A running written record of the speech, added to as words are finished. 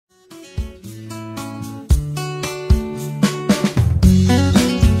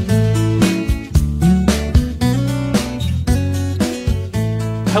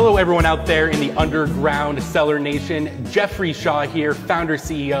everyone out there in the Underground Cellar Nation. Jeffrey Shaw here, founder,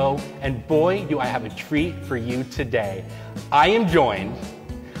 CEO, and boy, do I have a treat for you today. I am joined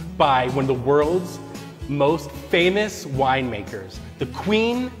by one of the world's most famous winemakers, the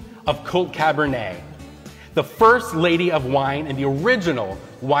queen of cult Cabernet, the first lady of wine and the original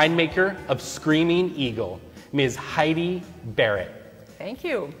winemaker of Screaming Eagle, Ms. Heidi Barrett. Thank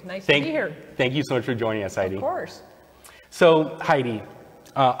you. Nice to be here. Thank you so much for joining us, Heidi. Of course. So, Heidi,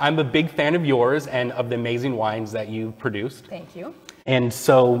 I'm a big fan of yours and of the amazing wines that you produced. Thank you. And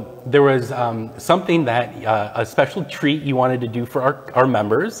so there was something that, a special treat you wanted to do for our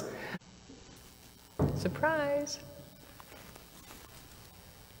members. Surprise.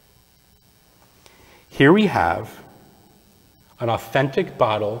 Here we have an authentic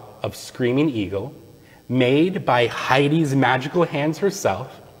bottle of Screaming Eagle made by Heidi's magical hands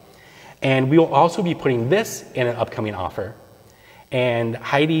herself. And we will also be putting this in an upcoming offer. And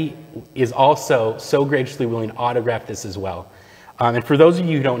Heidi is also so graciously willing to autograph this as well. And for those of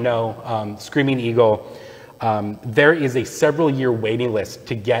you who don't know, Screaming Eagle, there is a several-year waiting list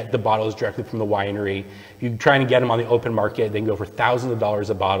to get the bottles directly from the winery. If you're trying to get them on the open market, they can go for thousands of dollars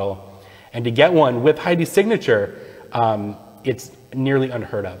a bottle. And to get one with Heidi's signature, it's nearly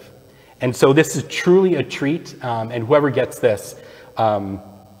unheard of. And so this is truly a treat, and whoever gets this, it'll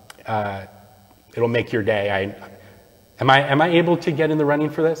make your day. Am I able to get in the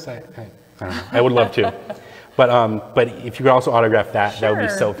running for this? I don't know. I would love to. But if you could also autograph that, Sure. that would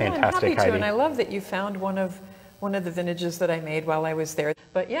be so fantastic, I'm happy Heidi. to, and I love that you found one of the vintages that I made while I was there.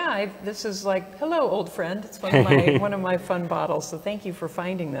 But yeah, this is like, hello, old friend. It's one of my one of my fun bottles. So thank you for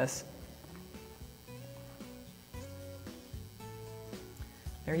finding this.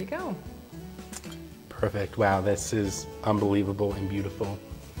 There you go. Perfect. Wow, this is unbelievable and beautiful.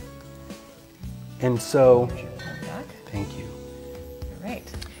 And so, thank you. All right.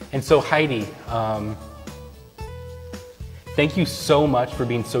 And so, Heidi, thank you so much for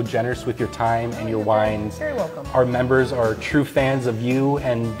being so generous with your time and your wines. Very welcome. Our members are true fans of you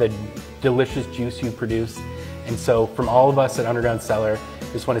and the delicious juice you produce. And so, from all of us at Underground Cellar,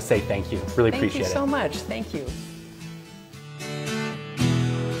 just want to say thank you. Really appreciate it. Thank you so much. Thank you.